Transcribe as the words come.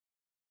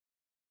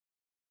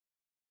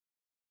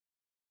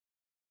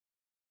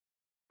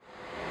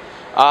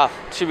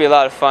Should be a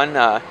lot of fun.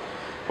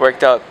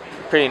 Worked out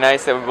pretty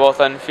nice that we're both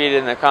undefeated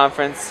in the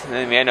conference, and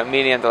then we end up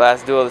meeting at the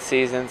last duel of the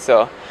season,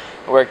 so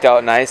it worked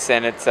out nice,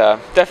 and it's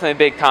definitely a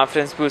big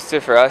confidence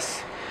booster for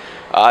us.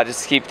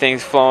 Just to keep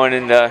things flowing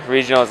in the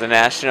regionals and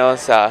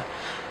nationals,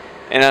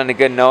 and on a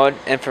good note.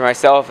 And for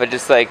myself,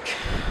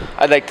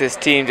 I'd like this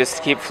team just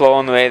to keep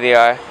flowing the way they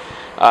are,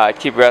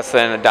 keep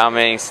wrestling in a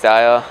dominating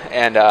style,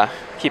 and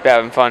keep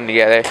having fun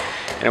together.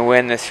 And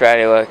win this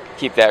Friday will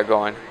keep that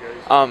going.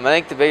 I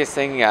think the biggest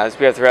thing is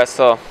we have to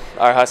wrestle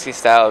our Husky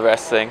style of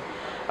wrestling,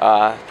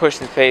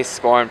 pushing the pace,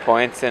 scoring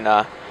points, and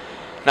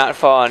not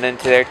falling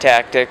into their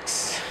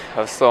tactics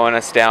of slowing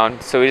us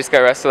down. So we just got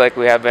to wrestle like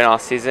we have been all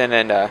season,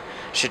 and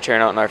should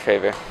turn out in our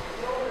favor.